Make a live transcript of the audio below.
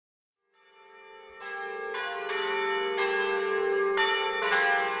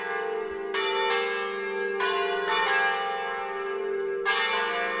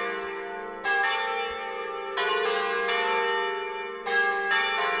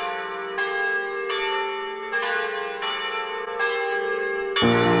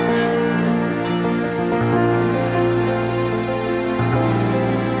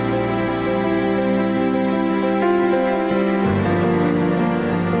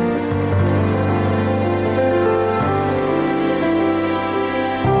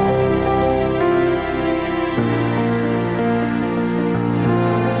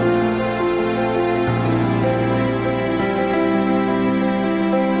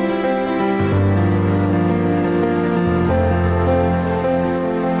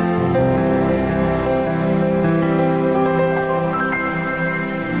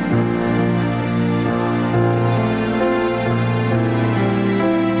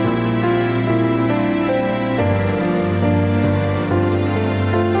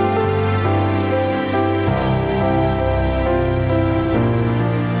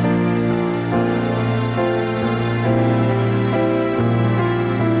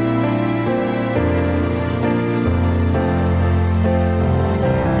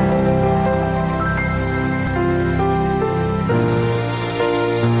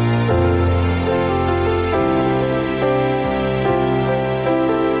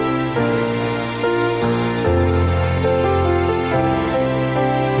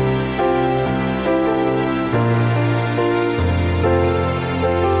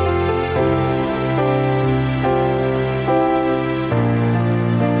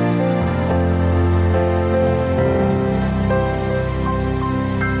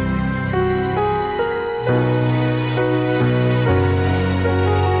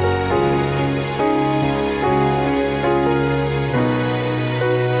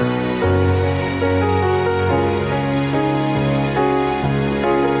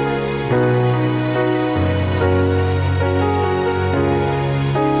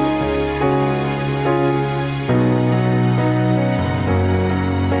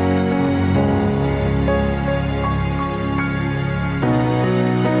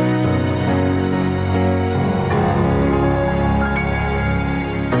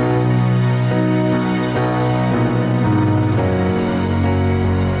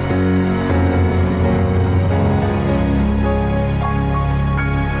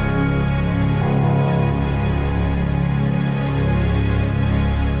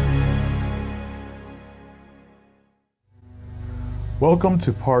Welcome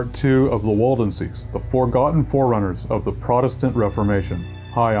to part 2 of the Waldenses, the forgotten forerunners of the Protestant Reformation.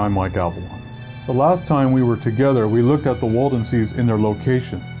 Hi, I'm Mike Avaylon. The last time we were together, we looked at the Waldenses in their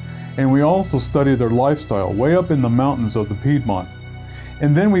location, and we also studied their lifestyle way up in the mountains of the Piedmont.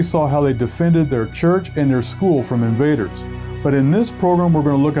 And then we saw how they defended their church and their school from invaders. But in this program, we're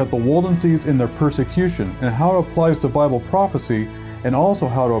going to look at the Waldenses in their persecution and how it applies to Bible prophecy, and also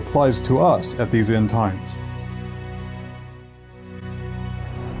how it applies to us at these end times.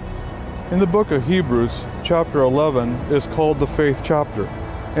 In the book of Hebrews, chapter 11 is called the faith chapter.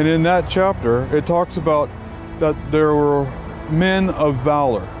 And in that chapter, it talks about that there were men of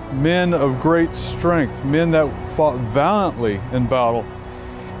valor, men of great strength, men that fought valiantly in battle.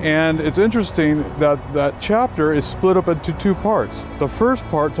 And it's interesting that that chapter is split up into two parts. The first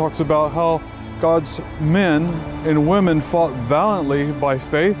part talks about how God's men and women fought valiantly by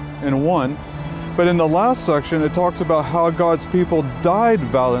faith and won. But in the last section, it talks about how God's people died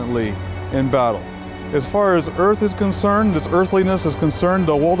valiantly in battle. As far as earth is concerned, this earthliness is concerned,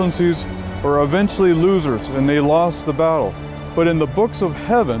 the Waldenses were eventually losers and they lost the battle. But in the books of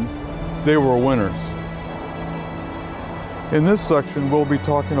heaven, they were winners. In this section, we'll be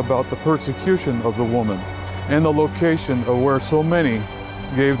talking about the persecution of the woman and the location of where so many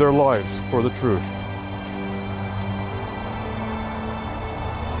gave their lives for the truth.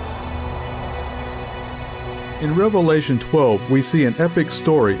 In Revelation 12, we see an epic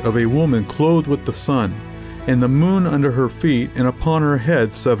story of a woman clothed with the sun, and the moon under her feet, and upon her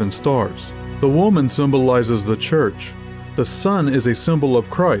head 7 stars. The woman symbolizes the church. The sun is a symbol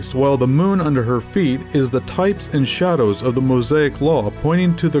of Christ, while the moon under her feet is the types and shadows of the Mosaic law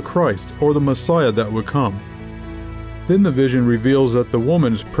pointing to the Christ or the Messiah that would come. Then the vision reveals that the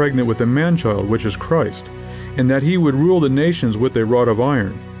woman is pregnant with a man-child, which is Christ, and that he would rule the nations with a rod of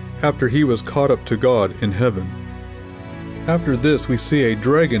iron, after he was caught up to God in heaven. After this, we see a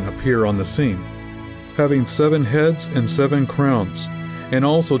dragon appear on the scene, having 7 heads and 7 crowns, and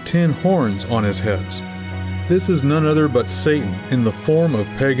also 10 horns on his heads. This is none other but Satan in the form of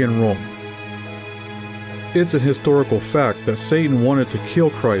pagan Rome. It's a historical fact that Satan wanted to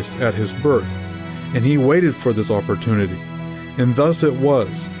kill Christ at his birth, and he waited for this opportunity, and thus it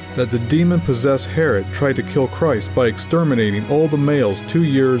was that the demon-possessed Herod tried to kill Christ by exterminating all the males 2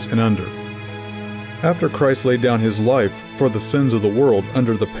 years and under. After Christ laid down his life for the sins of the world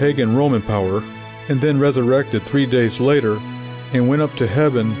under the pagan Roman power, and then resurrected 3 days later and went up to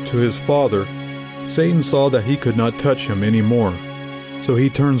heaven to his Father, Satan saw that he could not touch him anymore. So he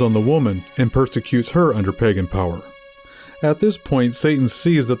turns on the woman and persecutes her under pagan power. At this point, Satan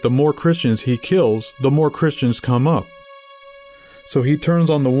sees that the more Christians he kills, the more Christians come up. So he turns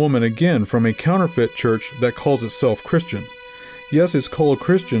on the woman again from a counterfeit church that calls itself Christian. Yes, it's called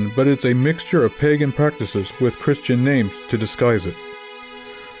Christian, but it's a mixture of pagan practices with Christian names to disguise it.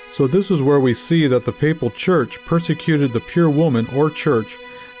 So this is where we see that the papal church persecuted the pure woman or church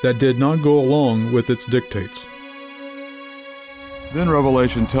that did not go along with its dictates. Then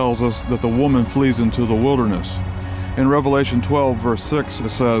Revelation tells us that the woman flees into the wilderness. In Revelation 12, verse 6, it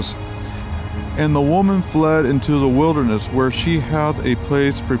says, "And the woman fled into the wilderness, where she hath a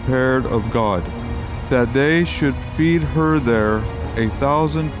place prepared of God, that they should feed her there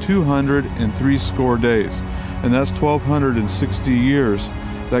 1,260 days." And that's 1,260 years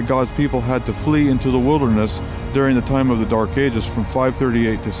that God's people had to flee into the wilderness during the time of the Dark Ages from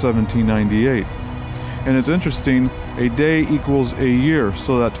 538 to 1798. And it's interesting, a day equals a year,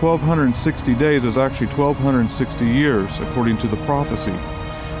 so that 1,260 days is actually 1,260 years according to the prophecy,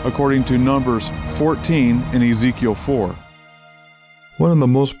 according to Numbers 14 and Ezekiel 4. One of the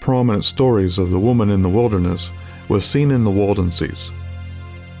most prominent stories of the woman in the wilderness was seen in the Waldenses.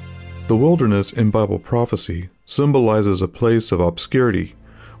 The wilderness in Bible prophecy symbolizes a place of obscurity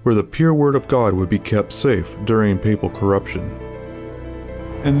where the pure word of God would be kept safe during papal corruption.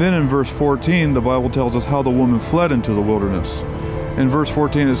 And then in verse 14, the Bible tells us how the woman fled into the wilderness. In verse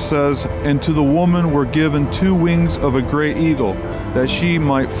 14 it says, "And to the woman were given 2 wings of a great eagle, that she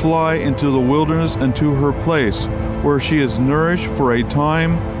might fly into the wilderness and to her place, where she is nourished for a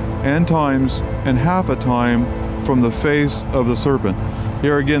time and times and half a time from the face of the serpent."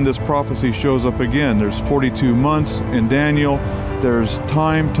 Here again, this prophecy shows up again. There's 42 months in Daniel. There's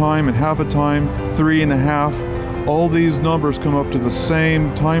time, and half a time, 3.5. All these numbers come up to the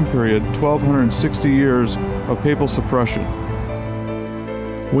same time period, 1,260 years of papal suppression.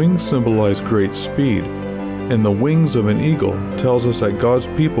 Wings symbolize great speed, and the wings of an eagle tells us that God's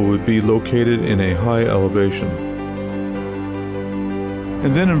people would be located in a high elevation.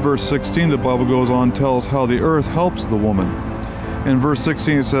 And then in verse 16, the Bible goes on and tells how the earth helps the woman. In verse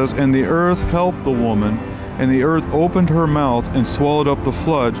 16 it says, "And the earth helped the woman, And the earth opened her mouth and swallowed up the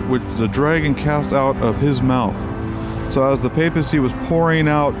flood which the dragon cast out of his mouth. So as the papacy was pouring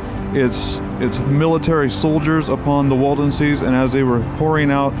out its military soldiers upon the Waldenses, and as they were pouring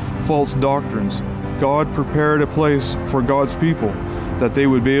out false doctrines, God prepared a place for God's people that they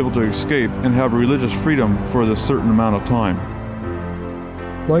would be able to escape and have religious freedom for this certain amount of time.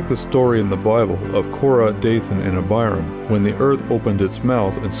 Like the story in the Bible of Korah, Dathan, and Abiram, when the earth opened its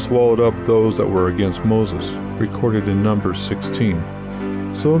mouth and swallowed up those that were against Moses, recorded in Numbers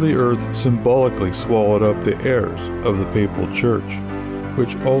 16, so the earth symbolically swallowed up the heirs of the papal church,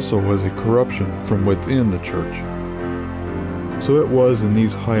 which also was a corruption from within the church. So it was in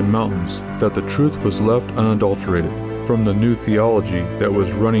these high mountains that the truth was left unadulterated from the new theology that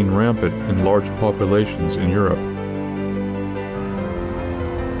was running rampant in large populations in Europe.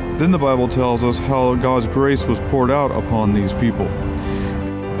 Then the Bible tells us how God's grace was poured out upon these people.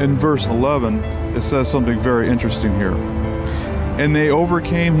 In verse 11, it says something very interesting here. And they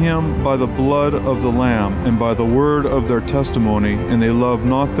overcame him by the blood of the Lamb and by the word of their testimony, and they loved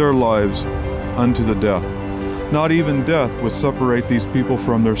not their lives unto the death. Not even death would separate these people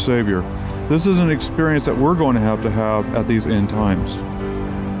from their Savior. This is an experience that we're going to have at these end times.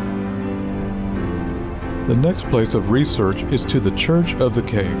 The next place of research is to the Church of the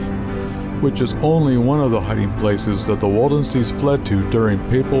Cave, which is only one of the hiding places that the Waldenses fled to during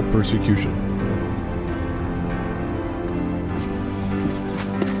papal persecution.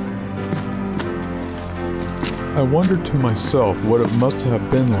 I wondered to myself what it must have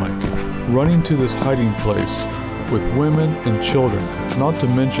been like, running to this hiding place with women and children, not to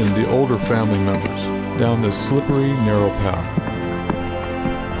mention the older family members, down this slippery, narrow path.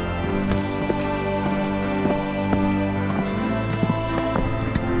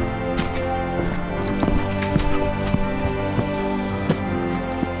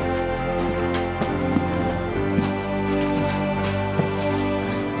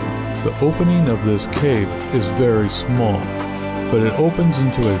 The opening of this cave is very small, but it opens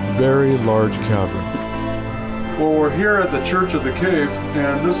into a very large cavern. Well, we're here at the Church of the Cave,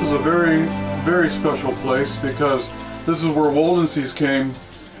 and this is a very, very special place because this is where Waldenses came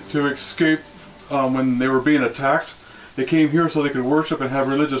to escape when they were being attacked. They came here so they could worship and have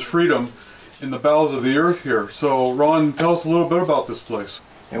religious freedom in the bowels of the earth here. So, Ron, tell us a little bit about this place.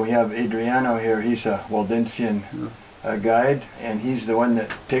 And we have Adriano here. He's a Waldensian guide, and he's the one that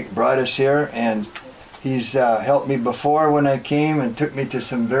brought us here, and he's helped me before when I came and took me to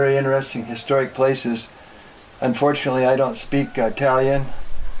some very interesting historic places. Unfortunately, I don't speak Italian,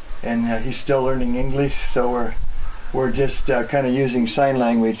 and he's still learning English, so we're just kind of using sign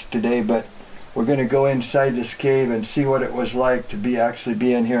language today, but we're going to go inside this cave and see what it was like to actually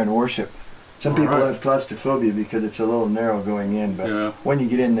be in here and worship. Some people have claustrophobia because it's a little narrow going in, but when you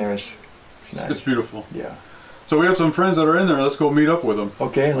get in there, it's nice. It's beautiful. Yeah. So we have some friends that are in there. Let's go meet up with them.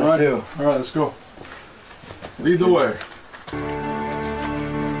 Okay, let's do. All right, let's go. Lead the way.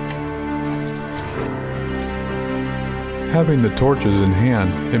 Having the torches in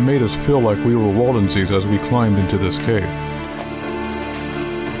hand, it made us feel like we were Waldenses as we climbed into this cave.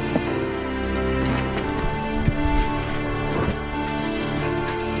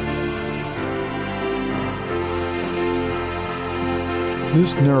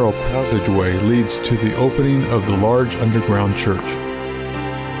 This narrow passageway leads to the opening of the large underground church.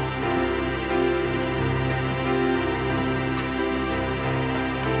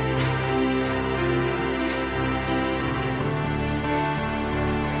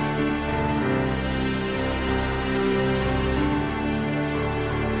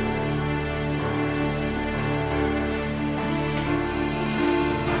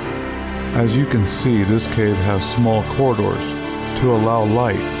 As you can see, this cave has small corridors to allow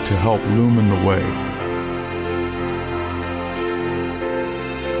light to help illumine the way.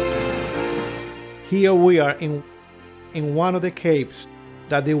 Here we are in one of the caves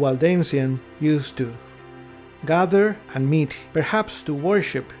that the Waldensians used to gather and meet, perhaps to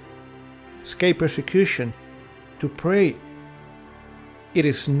worship, escape persecution, to pray. It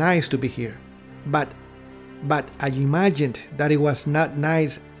is nice to be here, but I imagined that it was not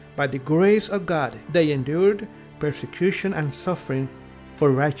nice. By the grace of God, they endured persecution and suffering for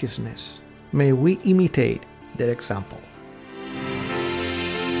righteousness. May we imitate their example.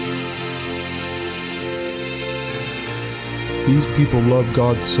 These people loved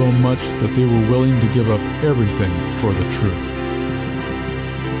God so much that they were willing to give up everything for the truth.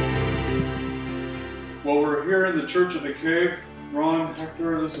 Well, we're here in the Church of the Cave. Ron,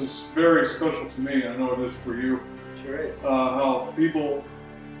 Hector, this is very special to me. I know it is for you. Sure is. How people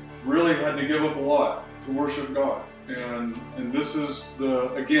really had to give up a lot to worship God. And this is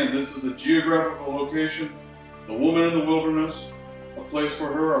this is a geographical location The woman in the wilderness, a place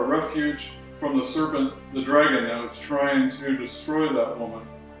for her, a refuge from the serpent, the dragon that is trying to destroy that woman,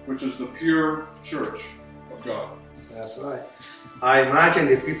 which is the pure church of God. That's right. I imagine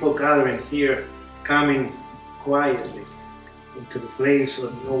the people gathering here coming quietly into the place so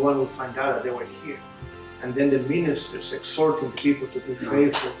no one will find out that they were here. And then the ministers exhorting people to be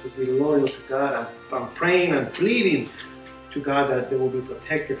faithful, to be loyal to God, and praying and pleading to God that they will be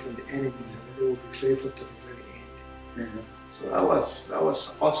protected from the enemies and that they will be faithful to the very end. So that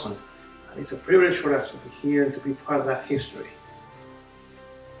was awesome. And it's a privilege for us to be here and to be part of that history.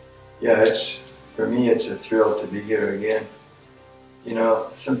 Yeah, for me it's a thrill to be here again. You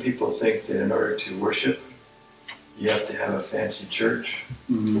know, some people think that in order to worship, you have to have a fancy church.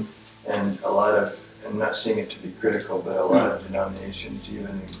 Mm-hmm. And I'm not saying it to be critical, but a lot of denominations,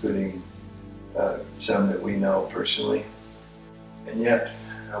 even including some that we know personally. And yet,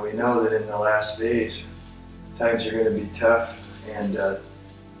 we know that in the last days, times are going to be tough, and there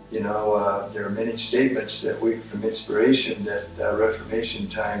are many statements that from inspiration that Reformation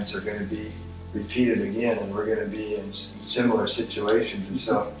times are going to be repeated again, and we're going to be in similar situations. And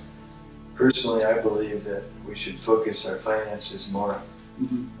so, personally, I believe that we should focus our finances more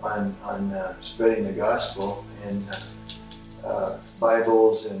on spreading the gospel and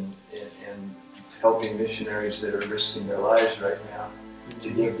Bibles and helping missionaries that are risking their lives right now to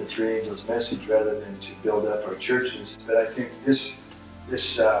give the three angels message rather than to build up our churches. But I think this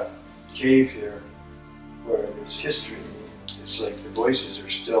cave here, where there's history, it's like the voices are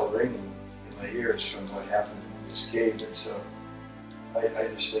still ringing in my ears from what happened in this cave. And so I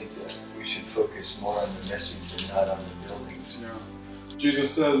just think that we should focus more on the message and not on the buildings. Yeah.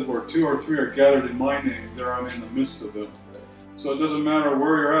 Jesus says, where two or three are gathered in my name, there I'm in the midst of them. So it doesn't matter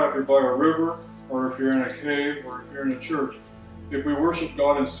where you're at, if you're by a river, or if you're in a cave, or if you're in a church. If we worship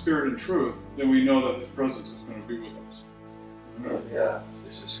God in spirit and truth, then we know that His presence is going to be with us. Well, yeah,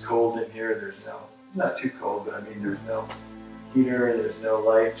 this is cold in here. There's not too cold, but I mean, there's no heater and there's no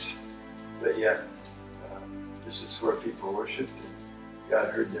lights. But yet, this is where people worshiped, and God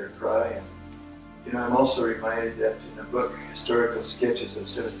heard their cry. And I'm also reminded that in the book, Historical Sketches of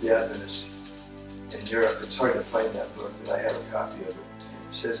Seventh-day Adventists in Europe, it's hard to find that book, but I have a copy of it.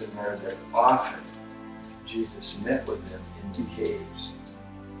 It says in there that often Jesus met with them in the caves.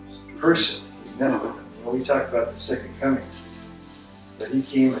 Personally, He met with them. We talk about the second coming, but He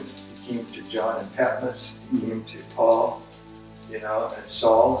came to John and Patmos. He came to Paul, and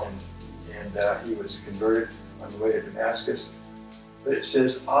Saul, and he was converted on the way to Damascus. But it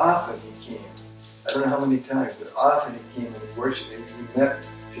says often He came. I don't know how many times, but often He came and He worshipped.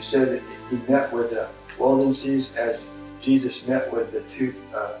 She said that He met with the Waldenses as Jesus met with the two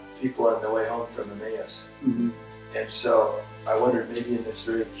people on the way home from Emmaus. Mm-hmm. And so I wondered maybe in this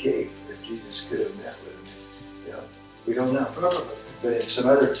very cave that Jesus could have met with them. We don't know. But in some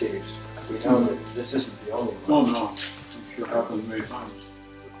other caves, we know that this isn't the only one. Oh no, I'm sure it happened many times.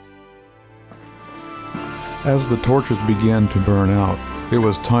 As the torches began to burn out, it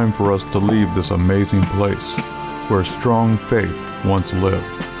was time for us to leave this amazing place, where strong faith once lived.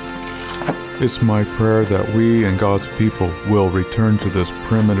 It's my prayer that we and God's people will return to this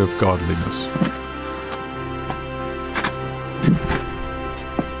primitive godliness.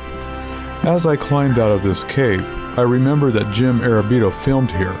 As I climbed out of this cave, I remember that Jim Arabito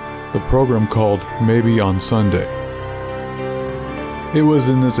filmed here, the program called Maybe on Sunday. It was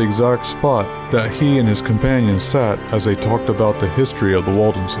in this exact spot that he and his companions sat as they talked about the history of the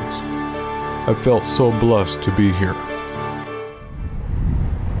Waldenses. I felt so blessed to be here.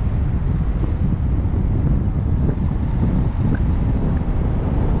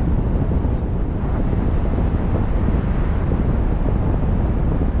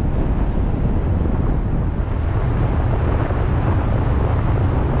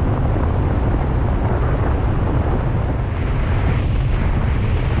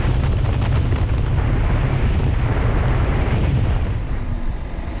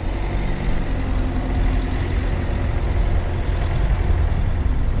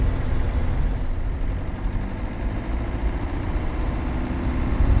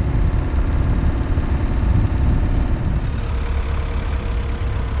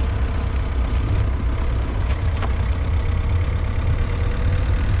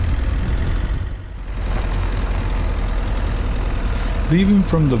 Leaving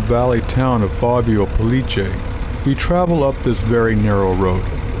from the valley town of Bobbio Police, we travel up this very narrow road.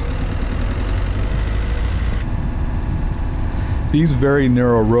 These very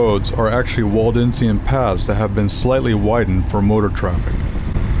narrow roads are actually Waldensian paths that have been slightly widened for motor traffic.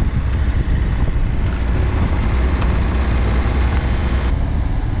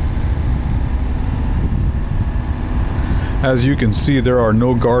 As you can see, there are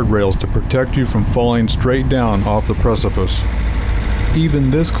no guardrails to protect you from falling straight down off the precipice.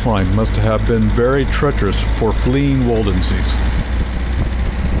 Even this climb must have been very treacherous for fleeing Waldenses.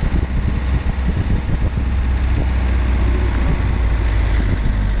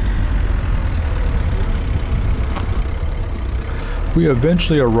 We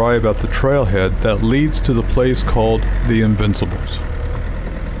eventually arrive at the trailhead that leads to the place called the Invincibles.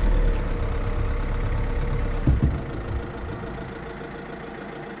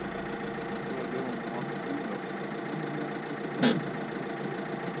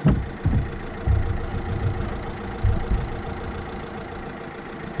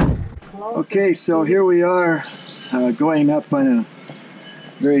 Okay, so here we are going up on a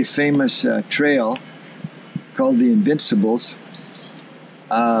very famous trail called the Invincibles.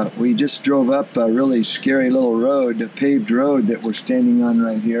 We just drove up a really scary little road, a paved road that we're standing on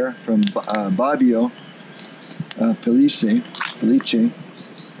right here from Bobbio, Felice,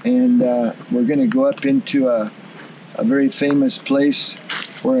 and we're going to go up into a very famous place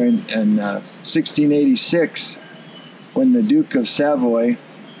where in 1686, when the Duke of Savoy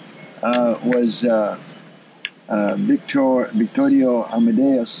was Vittorio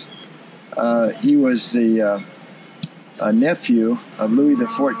Amadeus. He was the nephew of Louis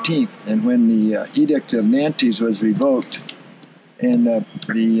XIV, and when the Edict of Nantes was revoked and the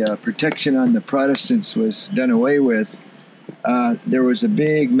protection on the Protestants was done away with, there was a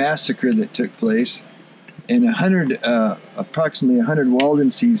big massacre that took place, and approximately 100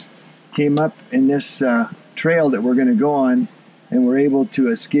 Waldenses came up in this trail that we're going to go on, and were able to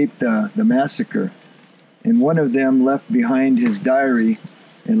escape the massacre. And one of them left behind his diary,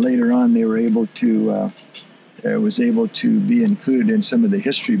 and later on they were able to was able to be included in some of the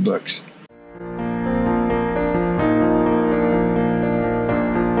history books.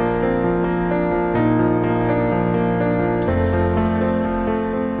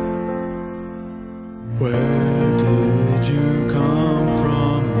 Where did you come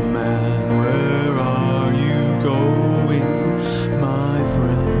from, man? Where are you going, my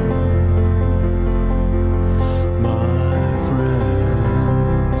friend? My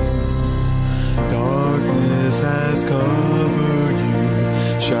friend. Darkness has covered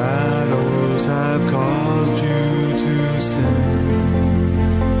you, shadows have caused you to sin.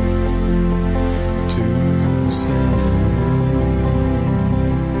 To sin.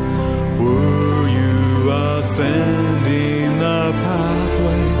 Were you ascending the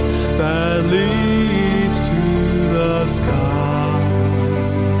pathway that leads to the sky?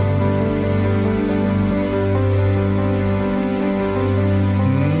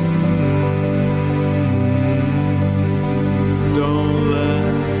 Don't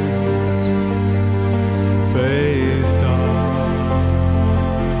let faith die.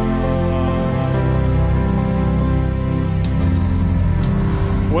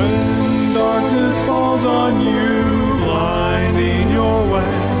 When darkness falls on you, blinding your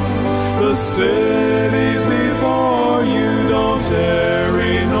way, the cities before you, don't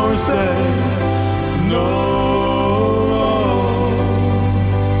tarry nor stay. No.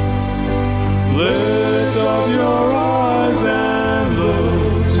 Lift up your eyes and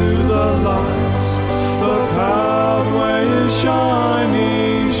look to the light. The pathway is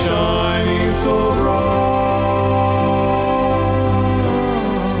shining, shining so bright.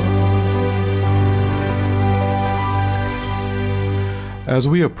 As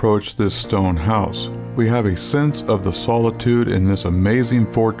we approach this stone house, we have a sense of the solitude in this amazing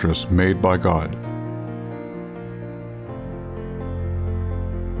fortress made by God.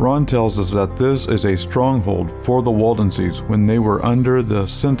 Ron tells us that this is a stronghold for the Waldenses when they were under the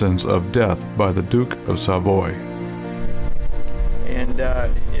sentence of death by the Duke of Savoy. And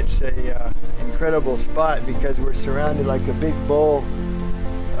it's a incredible spot because we're surrounded like a big bowl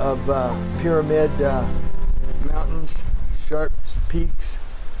of pyramid mountains, sharp peaks,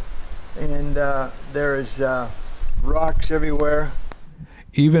 and there's rocks everywhere.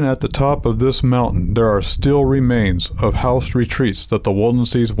 Even at the top of this mountain, there are still remains of house retreats that the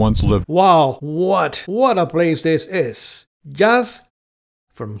Waldenses once lived. Wow, what a place this is. Just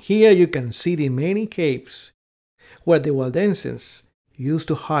from here you can see the many caves where the Valdenses used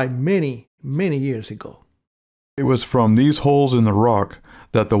to hide many years ago. It was from these holes in the rock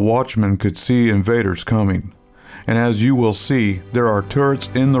that the watchmen could see invaders coming. And as you will see, there are turrets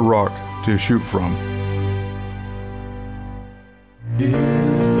in the rock to shoot from.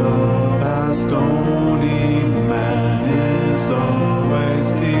 Is the Bastoni man, is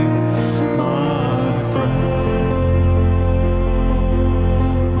always deep, my friend.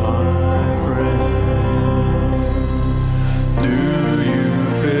 Do you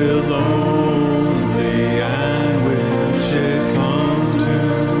feel lonely and wish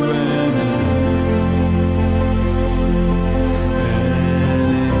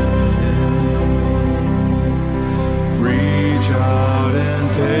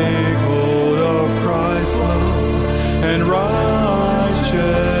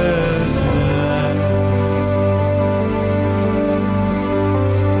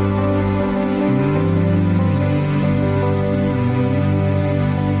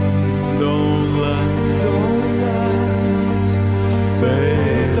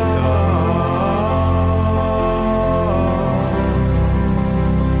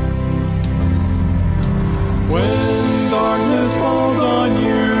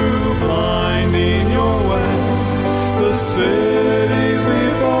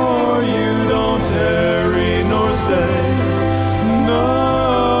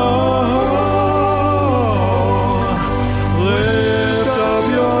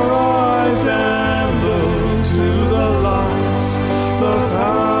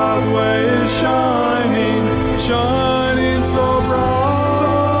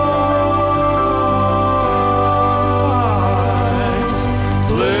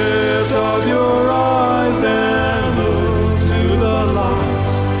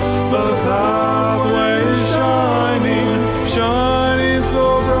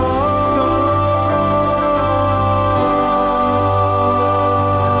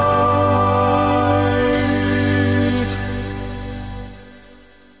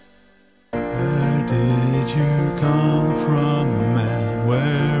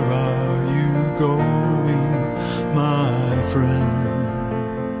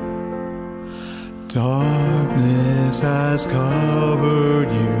has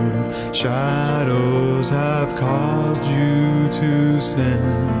covered you, shadows have caused you to sin.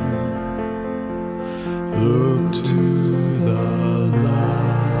 Look to the light.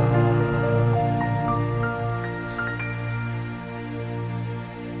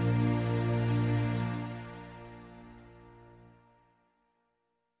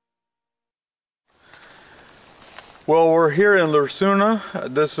 Well, we're here in Lursuna.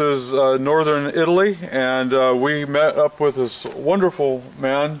 This is northern Italy, and we met up with this wonderful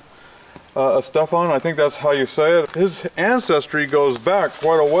man, Stefan. I think that's how you say it. His ancestry goes back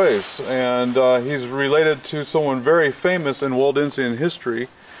quite a ways, and he's related to someone very famous in Waldensian history.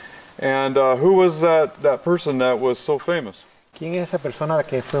 And who was that person that was so famous? ¿Quién es esa persona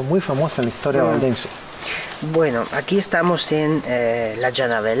que fue muy famosa en la historia valdense? Bueno, aquí estamos en la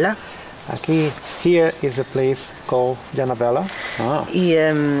Llanabella. Aquí, here is a place called Llanabella. Y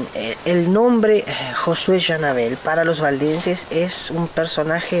el nombre Josué Llanabel para los valdenses es un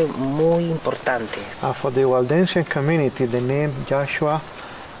personaje muy importante. For the Waldensian community, the name Joshua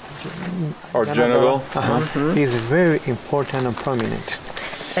Or Llanabel is very important and prominent.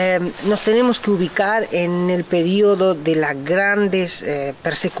 Nos tenemos que ubicar en el periodo de las grandes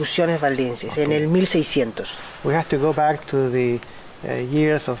persecuciones valdenses, en el 1600. We have to go back to the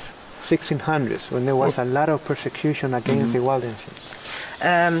years of 1600s, when there was a lot of persecution against the Waldenses.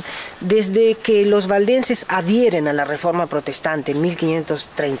 Desde que los valdenses adhieren a la Reforma Protestante en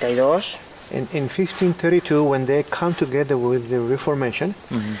 1532, In 1532, when they come together with the Reformation,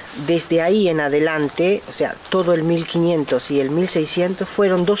 desde ahí en adelante, o sea, todo el 1500 y el 1600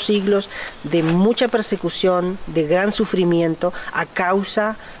 fueron 2 siglos de mucha persecución, de gran sufrimiento a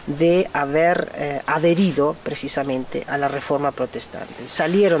causa de haber adherido precisamente a la Reforma Protestante.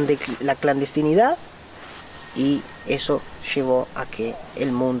 Salieron de la clandestinidad y eso llevó a que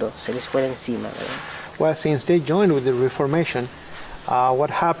el mundo se les fuera encima, ¿verdad? well, since they joined with the Reformation, what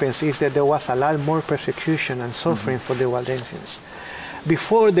happens is that there was a lot more persecution and suffering for the Waldenses.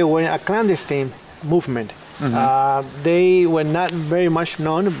 Before they were a clandestine movement, they were not very much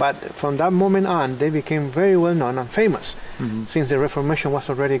known, but from that moment on, they became very well known and famous, since the Reformation was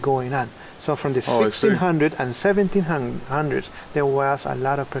already going on. So from the 1600s and 1700s, there was a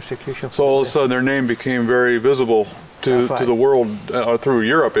lot of persecution. So all of a sudden their name became very visible to the world, through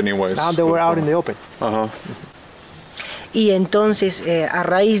Europe anyways. Now they were out in the open. Y entonces, a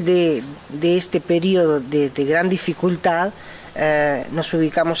raíz de este periodo de gran dificultad, nos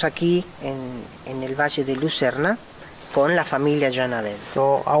ubicamos aquí en el Valle de Lucerna con la familia Llanabel.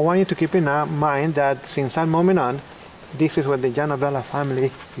 So I want you to keep in mind that since that moment on, this is where the Llanabella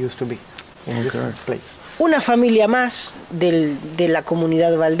family used to be, in this place. Una familia más de la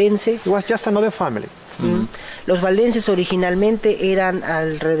comunidad valdense. It was just another family. Los valdenses originalmente eran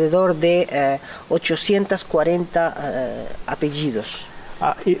alrededor de 840 apellidos.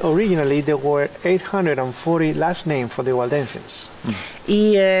 Originally there were 840 last names for the Waldenses.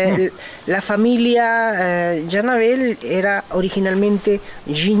 Y la familia Llanabel era originalmente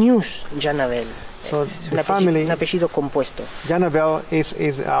Genius Llanabel. So Es un apellido compuesto. Llanabel is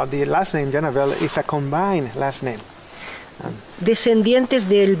the last name Llanabel is a combined last name. Descendientes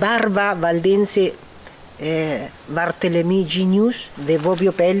del barba valdense Barthélemy Genius de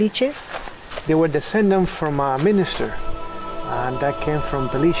Bobbio Pellice. They were descendants from a minister, and that came from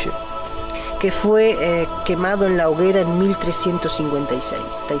Pellice. Que fue quemado en la hoguera en 1356.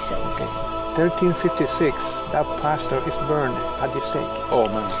 1356, that pastor is burned at the stake. Oh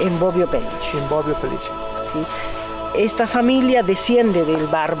man. En Bobbio Pellice. In Bobbio Pellice. ¿Sí? Esta familia desciende del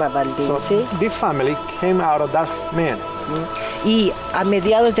barba valdense. So this family came out of that man. Y a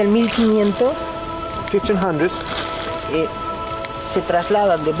mediados del 1500 se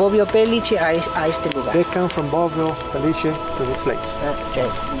trasladan de Bobbio Pellice a este lugar. They come from Bobbio Pellice to this place.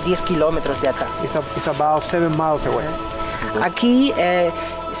 10 kilómetros de acá. It's about 7 miles away. Aquí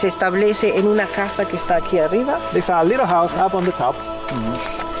se establece en una casa que está aquí arriba. There's a little house up on the top.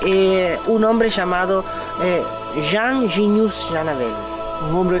 Un hombre llamado Jean Genius Llanabel.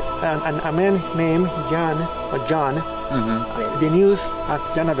 Un hombre, a man named John Genius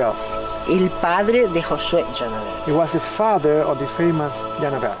Llanabel. El padre de Josué Llanabel. He was the father of the famous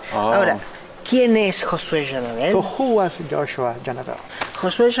Llanabel. Ahora, ¿quién es Josué Llanabel? So who was Joshua Llanabel?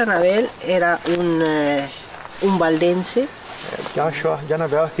 Josué Llanabel era un valdense. Joshua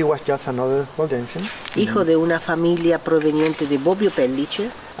Llanabel, he was just another Waldensian. Hijo de una familia proveniente de Bobbio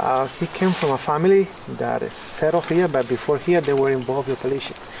Pellice. He came from a family that is settled here, but before here they were in Bobbio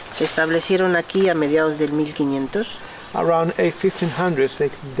Pellice. Se establecieron aquí a mediados del 1500. Around 1500s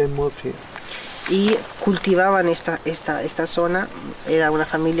they moved here. Y cultivaban esta zona. Era una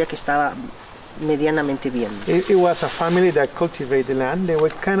familia que estaba medianamente bien. It was a family that cultivated the land. They were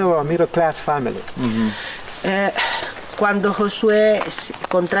kind of a middle-class family. Cuando Josué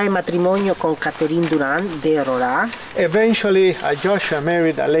contrae matrimonio con Catherine Durand de Rora, Eventually, Joshua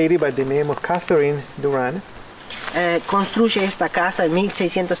married a lady by the name of Catherine Durand. construye esta casa en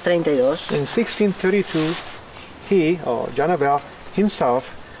 1632. In 1632, he, or Jonabel himself,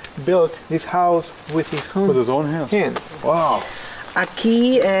 built this house with his own hands. Wow.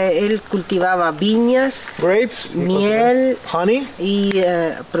 Aquí él cultivaba viñas, Grapes, miel honey, y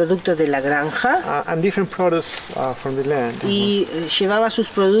productos de la granja, and different products from the land. y llevaba sus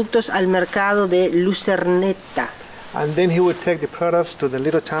productos al mercado de Lucernetta, And then he would take the products to the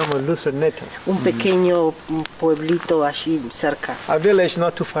little town of Lucernetta, un pequeño pueblito allí cerca, a village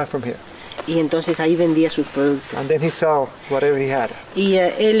not too far from here. y entonces ahí vendía sus productos. And then he sold whatever he had. Y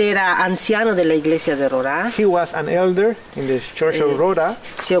él era anciano de la iglesia de Rora. He was an elder in the church of Rhoda.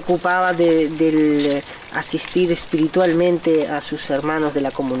 Se ocupaba del asistir espiritualmente a sus hermanos de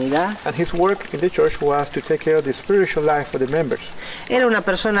la comunidad. And his work in the church was to take care of the spiritual life of the members. Era una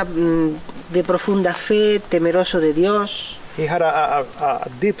persona de profunda fe, temeroso de Dios, He had a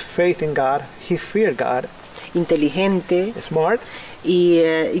deep faith in God. He feared God. inteligente, Smart. y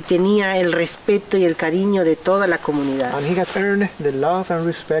tenía el respeto y el cariño de toda la comunidad. And he had earned the love and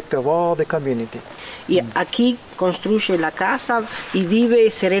respect of all the community. Y aquí construye la casa y vive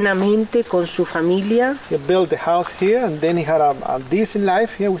serenamente con su familia. He built the house here, and then he had a decent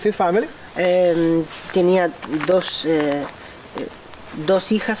life here with his family. Tenía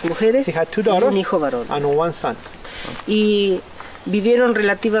dos hijas mujeres He had two y daughters un hijo varón. and one son. Y vivieron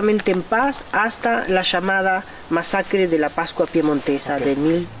relativamente en paz hasta la llamada masacre de la Pascua Piemontesa de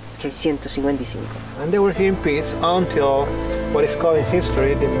 1655. And they were here in peace until what is called in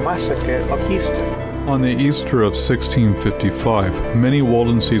history the massacre of Easter. On the Easter of 1655, many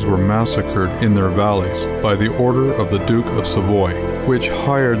Waldenses were massacred in their valleys by the order of the Duke of Savoy, which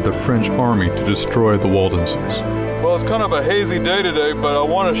hired the French army to destroy the Waldenses. Well, it's kind of a hazy day today, but I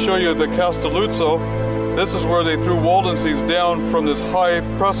want to show you the Castelluzzo. This is where they threw Waldenses down from this high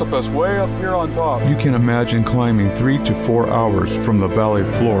precipice way up here on top. You can imagine climbing 3 to 4 hours from the valley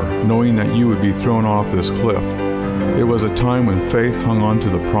floor, knowing that you would be thrown off this cliff. It was a time when faith hung on to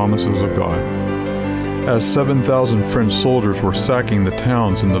the promises of God. As 7,000 French soldiers were sacking the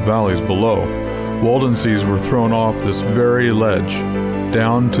towns in the valleys below, Waldenses were thrown off this very ledge,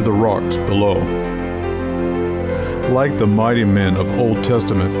 down to the rocks below. Like the mighty men of Old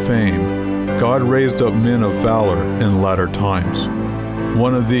Testament fame, God raised up men of valor in latter times.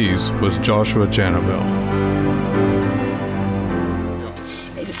 One of these was Joshua Janavel.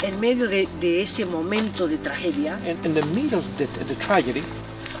 En medio de ese momento de tragedia, In the middle of the tragedy,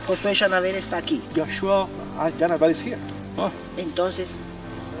 Josué Janavel está aquí. Joshua Jonabel is here. Entonces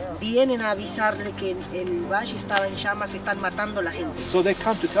vienen a avisarle que el valle estaba en llamas, que están matando a la gente. So they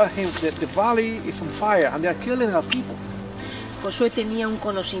come to tell him that the valley is on fire and they are killing our people. Josué tenía un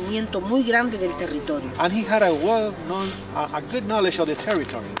conocimiento muy grande del territorio. And he had a good knowledge of the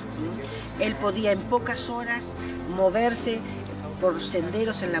territory. Él podía en pocas horas moverse por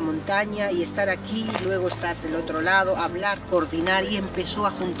senderos en la montaña y estar aquí, luego estar del otro lado, hablar, coordinar, y empezó a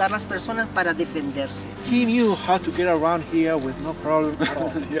juntar las personas para defenderse. He knew how to get around here with no problem at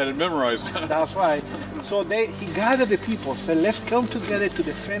all. He had it memorized. That's right. So he gathered the people, said, let's come together to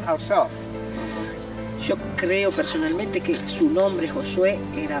defend ourselves. Yo creo personalmente que su nombre Josué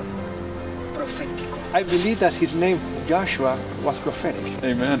era profético. I believe that his name, Joshua, was prophetic.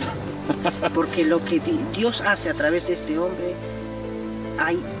 Amen. Porque lo que Dios hace a través de este hombre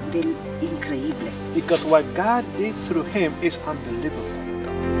hay del increíble. Because what God did through him is unbelievable.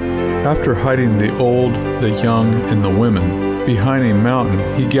 After hiding the old, the young, and the women behind a mountain,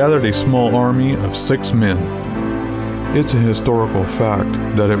 he gathered a small army of 6 men. It's a historical fact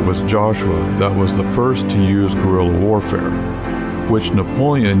that it was Joshua that was the first to use guerrilla warfare, which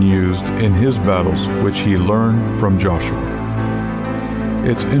Napoleon used in his battles, which he learned from Joshua.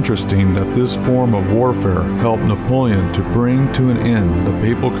 It's interesting that this form of warfare helped Napoleon to bring to an end the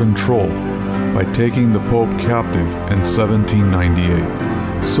papal control by taking the Pope captive in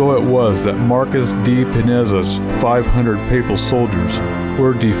 1798. So it was that Marcus de Pinez's 500 papal soldiers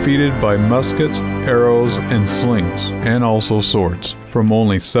were defeated by muskets, arrows, and slings, and also swords, from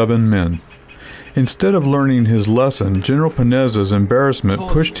only 7 men. Instead of learning his lesson, General Pinez's embarrassment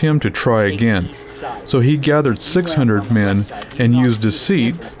pushed him to try again. So he gathered 600 men and used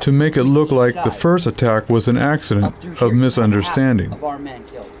deceit to make it look like the first attack was an accident of misunderstanding.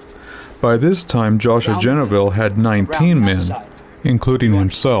 By this time, Joshua Janavel had 19 men, including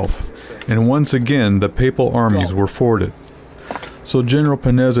himself, and once again the papal armies were forted. So General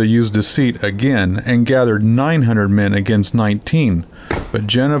Paneza used deceit again and gathered 900 men against 19. But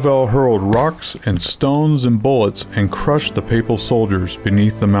Genevelle hurled rocks and stones and bullets and crushed the papal soldiers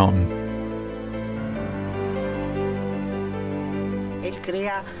beneath the mountain. Él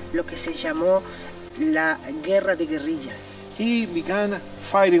crea lo que se llamó la guerra de guerrillas. He began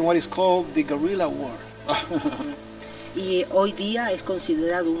fighting what is called the guerrilla war. Y hoy día es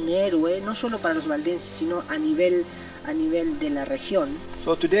considerado un héroe, no solo para los valdenses, sino a nivel de la región.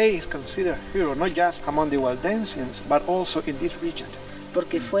 So today he's considered a hero, not just among the Waldensians, but also in this region.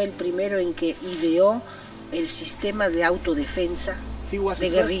 Porque fue el primero en que ideó el sistema de autodefensa He was de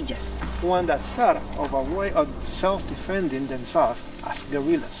the guerrillas. one that thought of a way of self-defending themselves as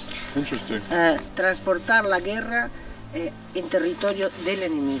guerrillas. Interesting. Transportar la guerra en territorio del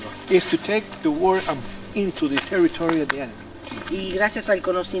enemigo. Is to take the war into the territory of the enemy. Y gracias al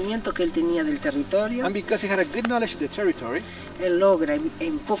conocimiento que él tenía del territorio, And because he had a good knowledge of the territory, él logra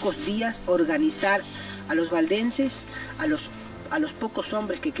en pocos días organizar a los valdenses, a los pocos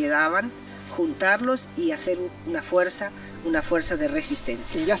hombres que quedaban, juntarlos y hacer una fuerza de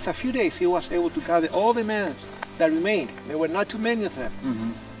resistencia. in just a few days he was able to gather all the men that remained. There were not too many of them.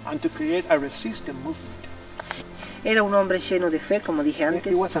 And to create a resistance movement. Era un hombre lleno de fe, como dije antes,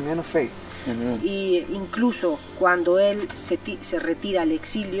 He was a man of faith. y incluso cuando él se retira al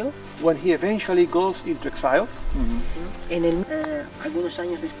exilio, When he eventually goes into exile, algunos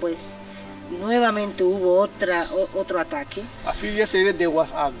años después, nuevamente hubo otro ataque a few years later there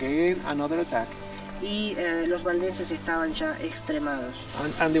was again another attack, y los valdenses estaban ya extremados.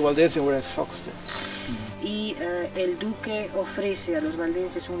 and the Waldenses were exhausted. Y el duque ofrece a los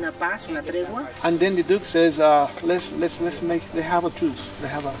valdenses una paz, una tregua, And then the Duke says, let's have a truce.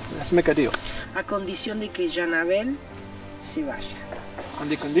 Let's make a deal. a condición de que Janabel se vaya. On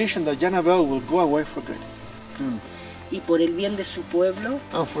the condition that Janabel will go away for good. Y por el bien de su pueblo,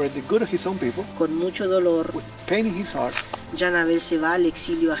 And for the good of his own people, con mucho dolor, with pain in his heart, Janabel se va al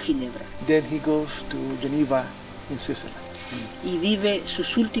exilio a Ginebra then he goes to Geneva in Switzerland. y vive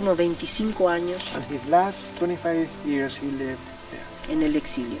sus últimos 25 años And his last 25 years he lived there, en el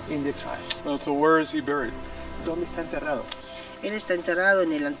exilio. in the exile. So where is he buried? ¿Dónde está enterrado? Él está enterrado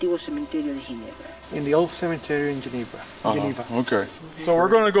en el antiguo cementerio de Ginebra. In the old cemetery in Geneva. Geneva. Okay. So we're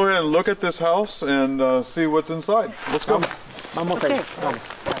going to go ahead and look at this house and see what's inside. Let's go. Vamos Okay. ahí, vamos.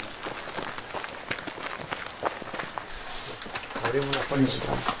 Abrimos la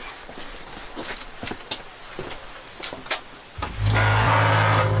puerta.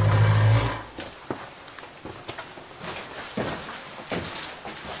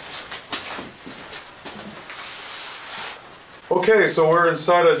 Okay, so we're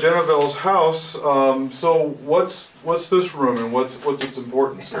inside of Genevelle's house. So what's this room and what's its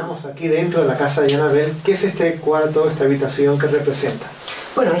importance here? Estamos aquí dentro de la casa de Janabel. ¿Qué es este cuarto, esta habitación que representa?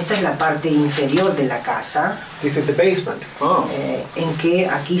 Bueno, esta es la parte inferior de la casa, This is the basement. Oh. en que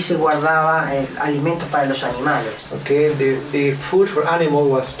aquí se guardaba alimentos para los animales. Okay, the food for animal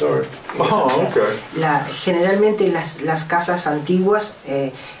was stored. Oh, okay. Generalmente las casas antiguas,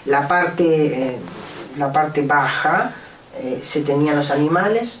 la parte baja se tenían los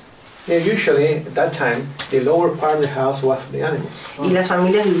animales Yeah, usually at that time the lower part of the house was the animals. y las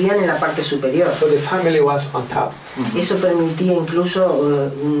familias vivían en la parte superior. So the family was on top. Eso permitía incluso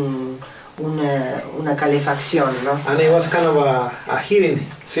una calefacción, ¿no? And it was kind of a heating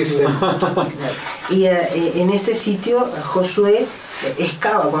system. Y en este sitio Josué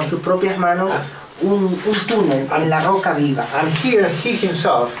excava con sus propias manos un túnel en la roca viva. And here he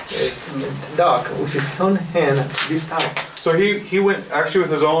himself dug with his own hand this tunnel. So he went actually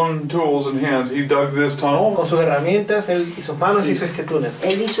with his own tools and hands. He dug this tunnel. Con sus herramientas él y sus manos hizo este túnel.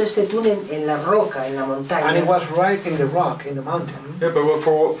 Él hizo este túnel en la roca, en la And montaña. it was right in the rock, in the mountain. Yeah, but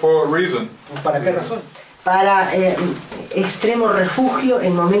for what reason? ¿Para qué razón? Para extremo refugio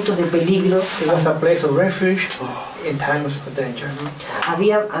en momentos de peligro. It was a place of refuge in times of danger.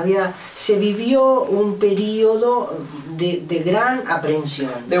 Se vivió un periodo de gran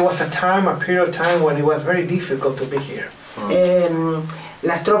aprehensión. There was a period of time when it was very difficult to be here.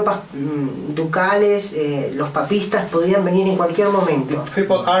 Las tropas ducales, los papistas podían venir en cualquier momento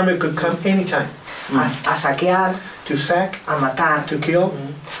People's army could come anytime a saquear, to sack, a matar, to kill,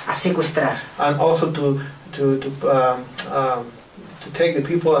 a secuestrar. and also to take the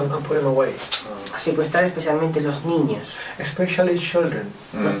people and put them away. A secuestrar especialmente los niños. Especially children.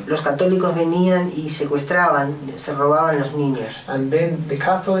 Los católicos venían y secuestraban, se robaban los niños. And then the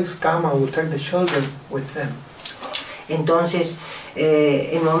Catholics come and would take the children with them. Entonces,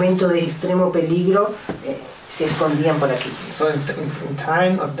 en momentos de extremo peligro, se escondían por aquí. So in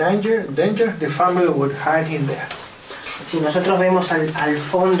time of danger, the family would hide in there. Si nosotros vemos al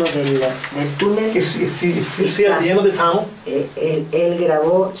fondo del túnel, If you see at the end of the tunnel, él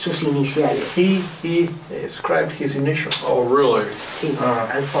grabó sus iniciales. he scribed his initials. Oh, really? Sí,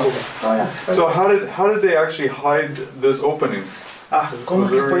 al fondo. Oh, yeah. So how did they actually hide this opening? ¿Cómo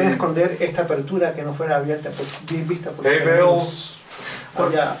es que podían esconder esta apertura que no fuera abierta bien vista por Hay bales?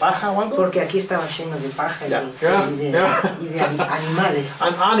 ¿Había paja o algo? Porque aquí estaba lleno de paja Yeah. y de animales.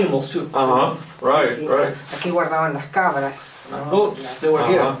 And animals too. Right, Sí, right. aquí guardaban las cabras, ¿no? Goats, they were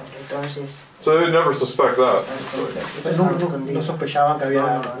here. Entonces, So they would never suspect that. Pues no sospechaban que había...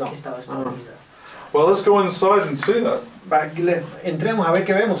 no, aquí estaba escondido. Well, let's go inside and see that. Entremos a ver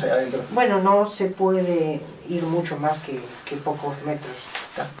qué vemos allá adentro. Bueno, no se puede ir mucho más que pocos metros.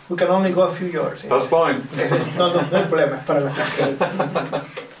 We can only go a few yards. That's fine. No hay problema, es para la gente.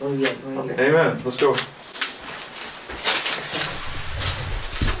 Muy bien, muy bien. Amen. Let's go.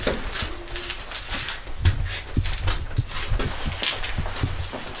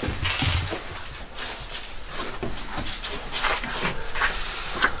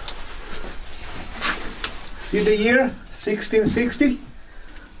 See the year? 1660?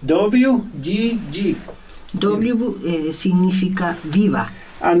 WGG. W significa viva.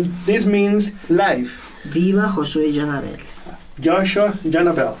 And this means life. Viva Josué Janabel. Joshua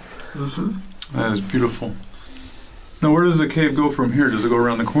Janabel. That is beautiful. Now, where does the cave go from here? Does it go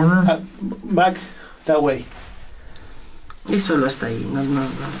around the corner? Back that way. Es solo hasta ahí. No.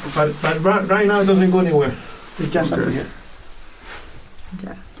 But right now it doesn't go anywhere. It's just up here.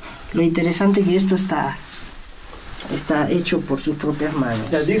 Ya. Lo interesante que esto está hecho por sus propias manos.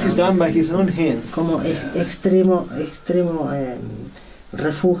 Yeah, this is done by his own hands. Como extremo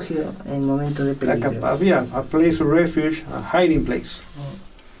refugio en momento de Like peligro. a place of refuge, a hiding place.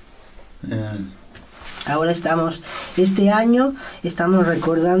 Ahora este año estamos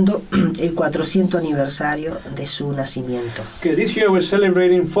recordando el 400 aniversario de su nacimiento. Okay, this year we're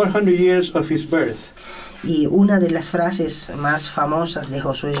celebrating 400 years of his birth. Y una de las frases más famosas de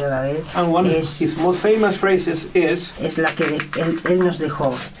Josué Janabel And one of his most famous phrases is la que él nos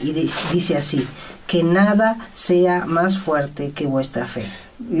dejó, y dice así: que nada sea más fuerte que vuestra fe.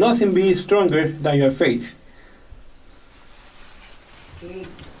 nothing be stronger than your faith.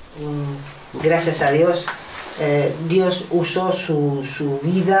 Gracias a Dios, Dios usó su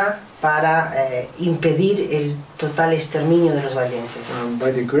vida para impedir el total exterminio de los valdenses.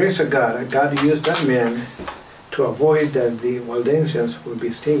 By the grace of God, God used that man to avoid that the Waldenses would be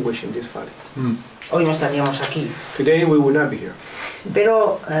extinguished in this valley. Hoy no estaríamos aquí. Today we would not be here.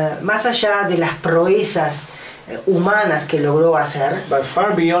 Pero más allá de las proezas humanas que logró hacer, But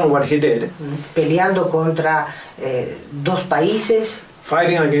far beyond what he did, peleando contra dos países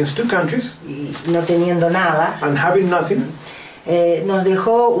fighting against two countries y no teniendo nada, and having nothing, nos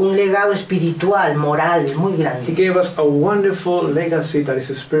dejó un legado espiritual, moral muy he grande. gave us a wonderful legacy that is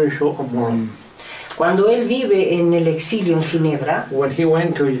spiritual and moral. Cuando él vive en el exilio en Ginebra, When he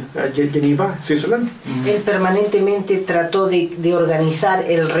went to Geneva, Switzerland, él permanentemente trató de organizar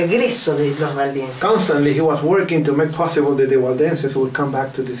el regreso de los valdenses. constantly he was working to make possible that the Waldenses would come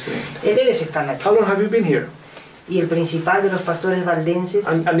back to this land. Ustedes están aquí. How long have you been here? Y el principal de los pastores valdenses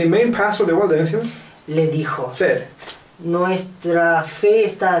And the main pastor of the Waldenses le dijo: said, nuestra fe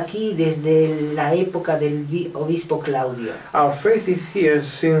está aquí desde la época del obispo Claudio. our faith is here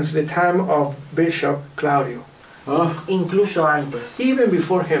since the time of Bishop Claudio. Incluso antes. Even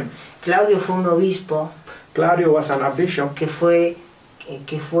before him, Claudio fue un obispo Claudio was a bishop que fue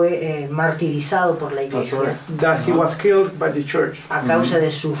martirizado por la iglesia that he was killed by the church a causa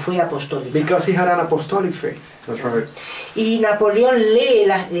de su fe apostólica. because he had an apostolic faith. That's right. Y Napoleón lee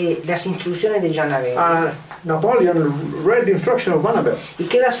las instrucciones de Janabel Napoleon read the instruction of Vanabel, y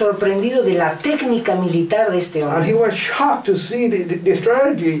queda sorprendido de la técnica militar de este and he hombre. was shocked to see the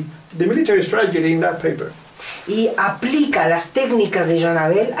strategy, the military strategy in that paper. Y aplica las técnicas de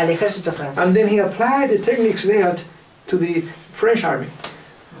Janabel al ejército And francés. then he applied the techniques there to the French army.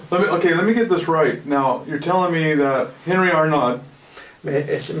 Let me get this right. Now, you're telling me that Henry Arnaud,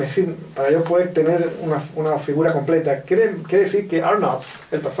 Para yo poder tener una figura completa, quiere decir que Arnaud,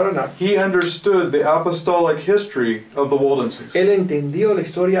 el pastor Arnaud, he understood the apostolic history of the Waldenses, él entendió la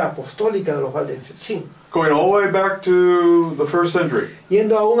historia apostólica de los valdenses. Sí, going all the way back to the 1st century,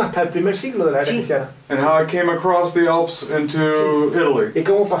 Yendo aún hasta el primer siglo de la era Sí. cristiana. and how it came across the Alps into Italy. Y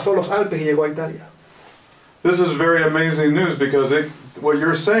cómo pasó los Alpes y llegó a Italia. This is very amazing news because what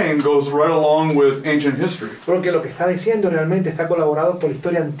you're saying goes right along with ancient history. Porque lo que está diciendo realmente está colaborado por la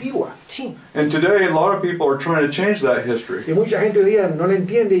historia antigua. Sí. And today a lot of people are trying to change that history. Y mucha gente hoy día no le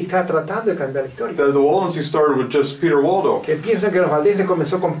entiende y está tratando de cambiar la historia. That the Waldenses started with just Peter Waldo. Que piensan que los valdenses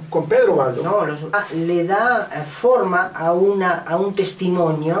comenzó con Pedro Waldo. No, le da forma a un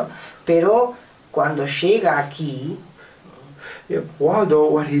testimonio, pero cuando llega aquí,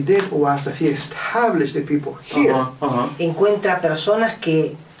 Waldo, what he did was that he established the people here. encuentra personas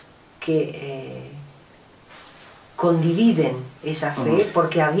que condividen esa fe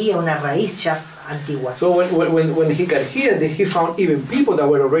porque había una raíz ya antigua. So when he got here, he found even people that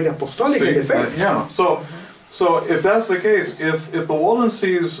were already apostolic in the faith. Yeah. So if that's the case, if the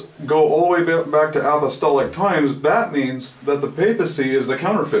Waldenses go all the way back to apostolic times, that means that the papacy is the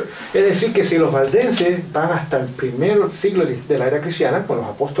counterfeit. Es decir, que si los valdenses van hasta el primer siglo de la era cristiana, con los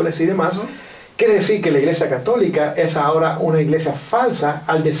apóstoles y demás, quiere decir que la iglesia católica es ahora una iglesia falsa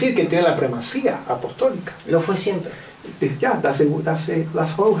al decir que tiene la primacía apostólica. Lo fue siempre. Yeah, that's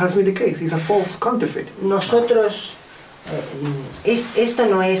how has been the case. It's a false counterfeit. Nosotros, esta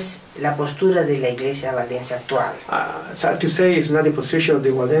no es la postura de la iglesia valdense actual. Sad to say, it's not the position of the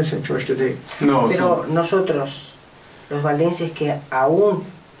Waldensian church today. No. Pero nosotros, los valdenses que aún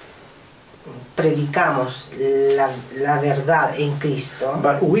predicamos la verdad en Cristo,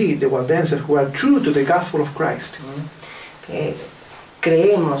 But we, the Waldenses, who are true to the gospel of Christ,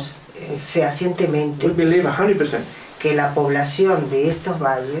 creemos fehacientemente we believe 100% que la población de estos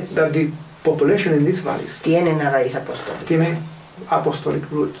valles that the population in these valleys tiene una raíz apostólica. tiene apostolic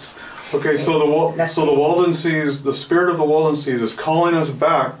roots. Okay, so the Waldenses, the spirit of the Waldenses is calling us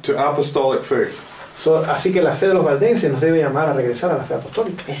back to apostolic faith. So, así que la fe de los valdenses nos debe llamar a regresar a la fe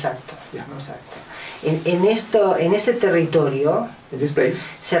apostólica. Exacto. Yeah. Exacto. En este territorio In this place,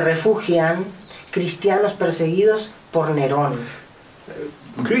 se refugian cristianos perseguidos por Nerón.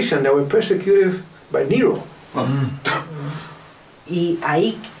 Christians that were persecuted by Nero. Y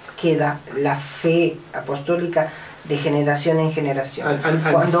ahí queda la fe apostólica de generación en generación.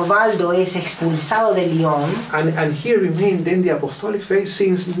 Cuando Valdo es expulsado de Lyon, And here remain then the apostolic faith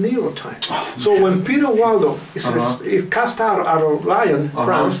since Nero time. So when Peter Waldo is cast out of Lyon,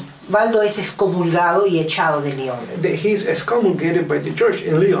 France, Valdo es excomulgado y echado de Lyon. He's excommunicated by the church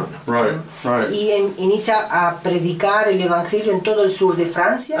in Lyon. Right. Y inicia a predicar el evangelio en todo el sur de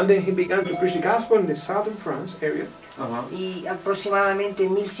Francia. And then he began to preach the gospel in the southern France area. Y aproximadamente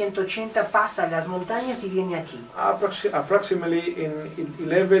en 1180 pasa las montañas y viene aquí. Approximately in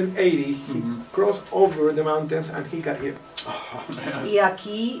 1180, he crossed over the mountains and he got here. Y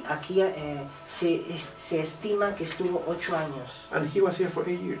aquí se estima que estuvo 8 años. And he was here for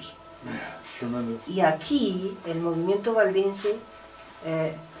 8 years. Man, tremendous. Y aquí el movimiento valdense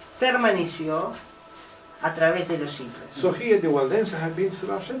permaneció a través de los siglos. So here the Waldenses have been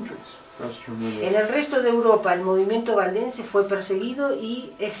throughout centuries. That's tremendous. En el resto de Europa el movimiento valdense fue perseguido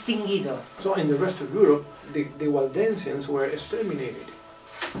y extinguido. So in the rest of Europe, the Waldensians were exterminated.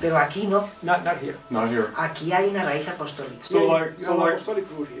 Pero aquí no. Not here. Not here. Aquí hay una raíz apostólica. So like apostolic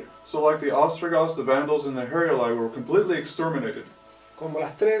root here. So like the Ostrogoths, the Vandals, and the Heruli were completely exterminated. Como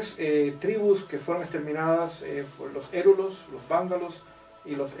las tres tribus que fueron exterminadas por los érulos, los vándalos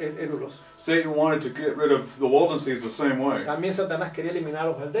y los érulos. Satan wanted to get rid of the Waldenses the same way. También Satanás quería eliminar a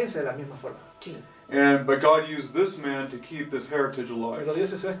los valdenses de la misma forma. Sí. But God used this man to keep this heritage alive. Pero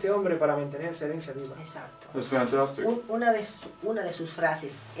Dios usó a este hombre para mantener esa herencia viva. Exacto. That's fantastic. Una de sus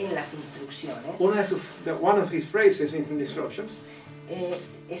frases en las instrucciones One of his phrases in the instructions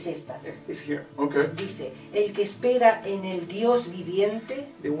es esta. is here. Okay. Dice, el que espera en el Dios viviente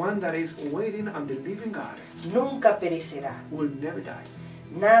The one that is waiting on the living God nunca perecerá. will never die.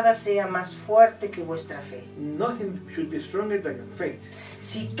 Nada sea más fuerte que vuestra fe. Nothing should be stronger than your faith.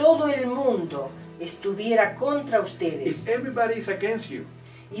 Si todo el mundo estuviera contra ustedes If everybody is against you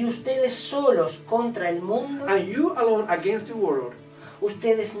y ustedes solos contra el mundo, and you alone against the world,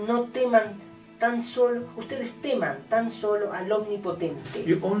 ustedes teman tan solo al omnipotente,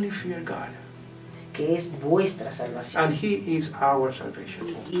 you only fear God, que es vuestra salvación. and He is our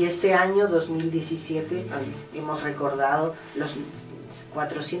salvation. Y este año 2017 And hemos recordado los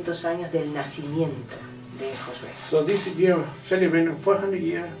 400 años del nacimiento de Josué. so this year, celebrating 400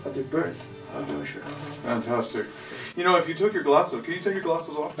 years of the birth of Joshua. Fantastic. You know, if you took your glasses, can you take your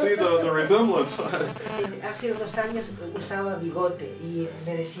glasses off? See the resemblance. Hace unos años usaba bigote y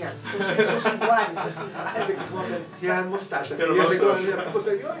me decían, sos igual. He had mustache. Get a mustache.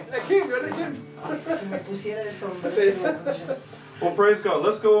 Like him, you're like him. Si me pusiera el sombrero. Well, praise God.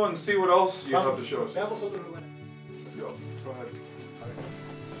 Let's go and see what else you have to show us. Veamos otro lugar. Let's go. Go ahead.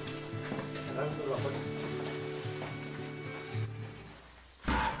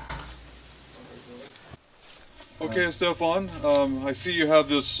 Okay, Stefan, I see you have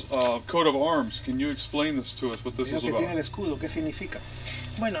this coat of arms. Can you explain this to us, what this is Veo que tiene el about? escudo, ¿qué significa?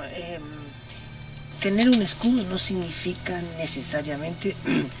 Bueno, tener un escudo no significa necesariamente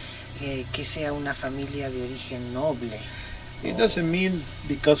que sea una familia de origen noble. It doesn't mean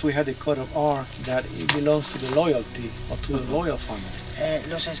because we have the coat of arms that it belongs to the loyalty or to the loyal family.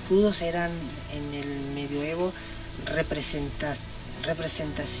 Los escudos eran en el medioevo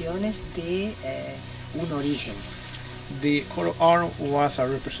representaciones de un origen. The coat of arms was a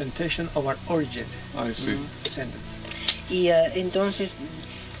representation of our origin, I see. descendants. Y entonces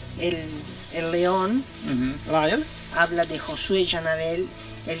el león Lion, habla de Josué Janabel,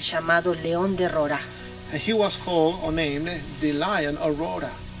 el llamado león de Rorá. and he was called or named the Lion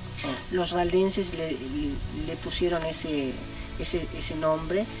Aurora. Los valdenses le pusieron ese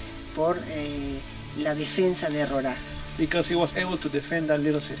nombre por la defensa de Rorá, Because he was able to defend that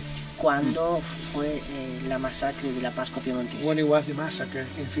little city cuando fue la masacre de la Pascua Piemontesa. when it was the massacre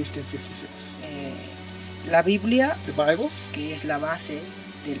in 1556. La Biblia, The Bible que es la base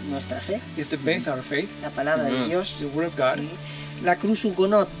de nuestra fe, is the base of our faith, la palabra de Dios, the Word of God. ¿sí? La cruz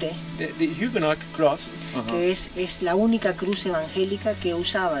hugonote, The Huguenot cross que es la única cruz evangélica que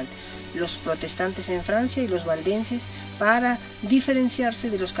usaban los protestantes en Francia y los valdenses para diferenciarse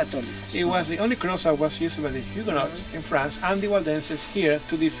de los católicos. It was the only cross that was used by the Huguenots in France and the Waldenses here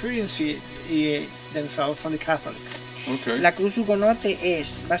to differentiate themselves from the Catholics. Okay. La cruz hugonote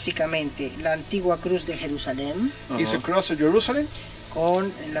es básicamente la antigua cruz de Jerusalén It's a cross of Jerusalem,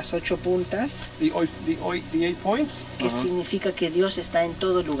 con las 8 puntas, the 8 points. que significa que Dios está en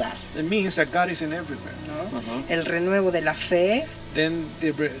todo lugar, It means that God is in everywhere. ¿no? El renuevo de la fe, Then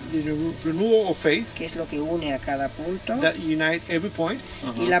the renewal of faith que es lo que une a cada punto, that unite every point,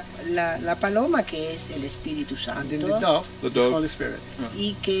 y la paloma, que es el Espíritu and then the Santo, dove, The the dove. Holy Spirit.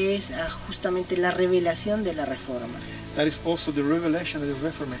 y que es justamente la revelación de la Reforma. That is also the revelation of the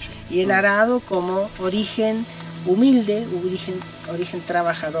Reformation. Y el arado como origen humilde, origen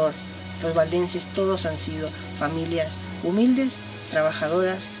trabajador. Los valdenses todos han sido familias humildes,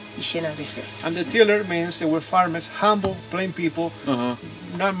 trabajadoras y llenas de fe. And the tiller means they were farmers, humble, plain people,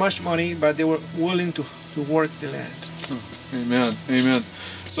 not much money, but they were willing to work the land. Amen. Amen.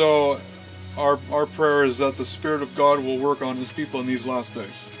 So our prayer is that the Spirit of God will work on His people in these last days.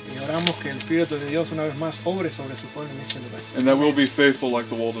 Y oramos que el Espíritu de Dios una vez más obre sobre su pueblo en este lugar. And that we'll be faithful like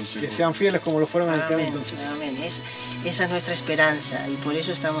the Waldenses. Que sean fieles como lo fueron en aquel Amén, entonces. amén. Esa es nuestra esperanza, y por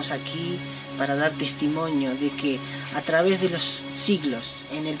eso estamos aquí, para dar testimonio de que a través de los siglos,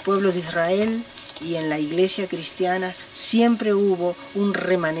 en el pueblo de Israel y en la iglesia cristiana, siempre hubo un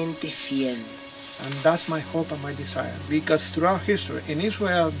remanente fiel. And that's my hope and my desire. Because throughout history, in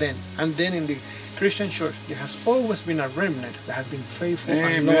Israel then, and then in the Christian church, there has always been a remnant that has been faithful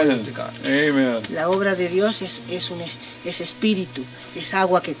and loyal Amen. to God. Amen. La obra de Dios es espíritu, es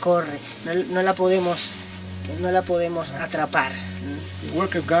agua que corre, no la podemos atrapar. The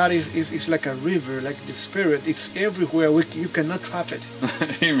work of God is like a river, like the Spirit. It's everywhere. You cannot trap it.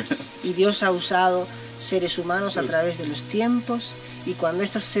 Amen. Y Dios ha usado seres humanos a través de los tiempos, y cuando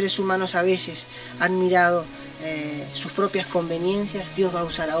estos seres humanos a veces han mirado sus propias conveniencias, Dios va a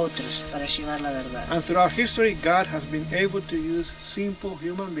usar a otros para llevar la verdad. And throughout history, God has been able to use simple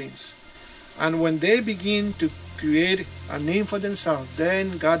human beings. And when they begin to create a name for themselves,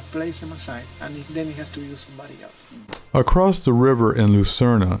 then God places them aside, and then He has to use somebody else. Across the river in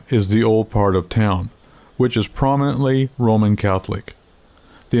Lucerna is the old part of town, which is prominently Roman Catholic.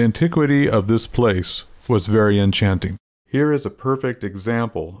 The antiquity of this place was very enchanting. Here is a perfect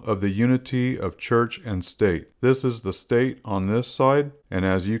example of the unity of church and state. This is the state on this side, and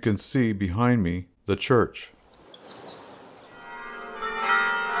as you can see behind me, the church.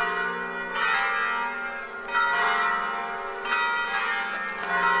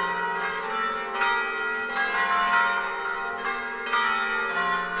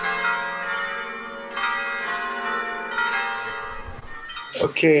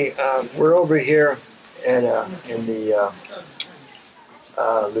 Okay, we're over here in the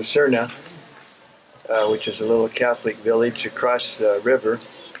Lucerna, which is a little Catholic village across the river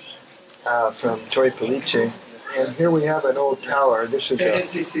from Torre Pellice. And here we have an old tower. This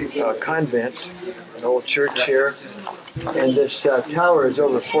is a convent, an old church here. And this tower is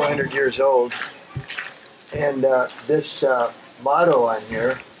over 400 years old. And this motto on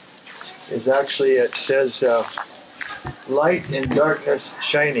here is actually, it says, light in darkness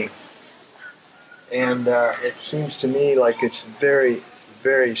shining. And it seems to me like it's very,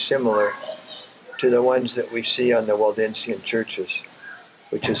 very similar to the ones that we see on the Waldensian churches,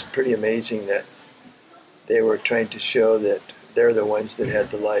 which is pretty amazing that they were trying to show that they're the ones that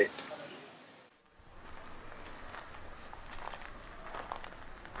had the light.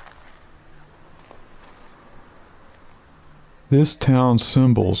 This town's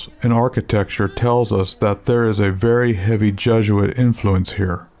symbols and architecture tells us that there is a very heavy Jesuit influence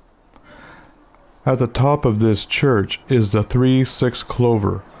here. At the top of this church is the 3-6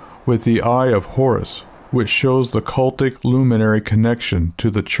 clover with the Eye of Horus, which shows the cultic luminary connection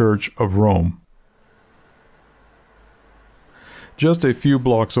to the Church of Rome. Just a few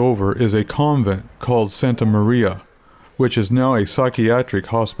blocks over is a convent called Santa Maria, which is now a psychiatric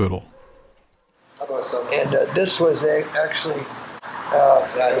hospital. And this was actually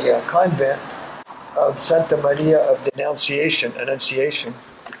a convent of Santa Maria of the Annunciation, and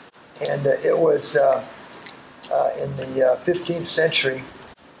it was in the 15th century.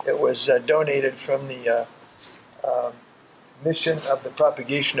 It was donated from the Mission of the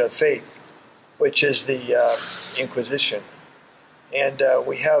Propagation of Faith, which is the Inquisition. And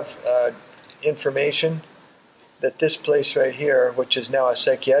we have information that this place right here, which is now a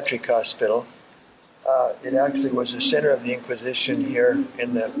psychiatric hospital, it actually was the center of the Inquisition here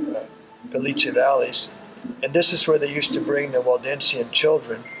in the Felice Valleys. And this is where they used to bring the Waldensian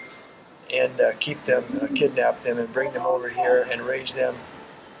children and keep them, kidnap them and bring them over here and raise them,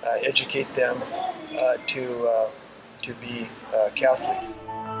 educate them to be Catholic.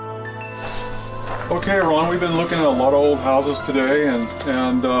 Okay, Ron, we've been looking at a lot of old houses today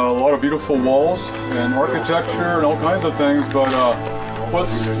and a lot of beautiful walls and architecture and all kinds of things, but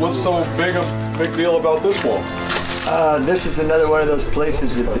what's so big deal about this wall? This is another one of those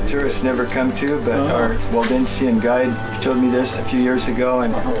places that the tourists never come to, but our Waldensian guide showed me this a few years ago,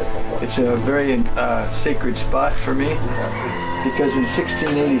 and it's a very sacred spot for me, because in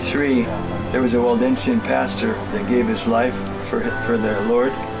 1683 there was a Waldensian pastor that gave his life for their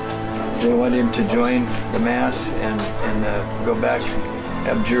Lord. They wanted him to join the Mass and go back,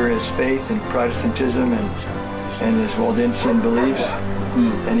 abjure his faith in Protestantism and his Waldensian beliefs,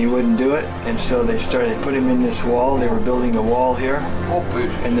 and he wouldn't do it. And so they put him in this wall. They were building a wall here,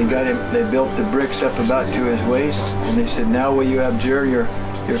 and they built the bricks up about to his waist, and they said, "Now will you abjure your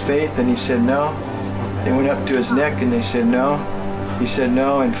faith?" And he said, "No." They went up to his neck, and they said, "No." He said,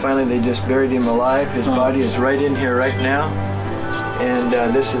 "No," and finally they just buried him alive. His body is right in here right now. And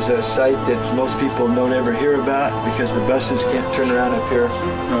this is a site that most people don't ever hear about because the buses can't turn around up here.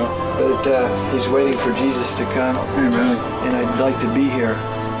 But he's waiting for Jesus to come. Amen. And I'd like to be here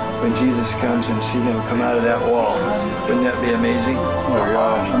when Jesus comes and see him come out of that wall. Wouldn't that be amazing? Oh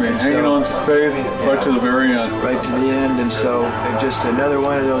gosh, I mean, hanging on to faith right to the very end. Right to the end, and so just another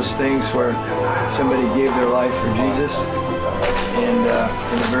one of those things where somebody gave their life for Jesus, and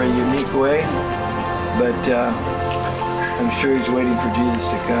in a very unique way. But I'm sure he's waiting for Jesus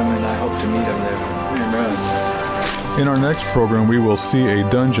to come, and I hope to meet him there. Amen. In our next program, we will see a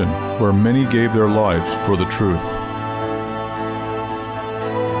dungeon where many gave their lives for the truth.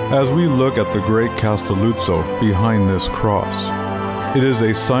 As we look at the great Castelluzzo behind this cross, it is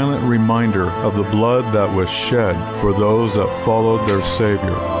a silent reminder of the blood that was shed for those that followed their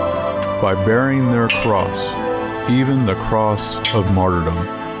Savior by bearing their cross, even the cross of martyrdom.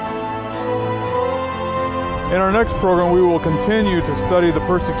 In our next program, we will continue to study the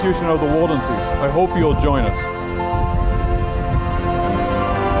persecution of the Waldenses. I hope you'll join us.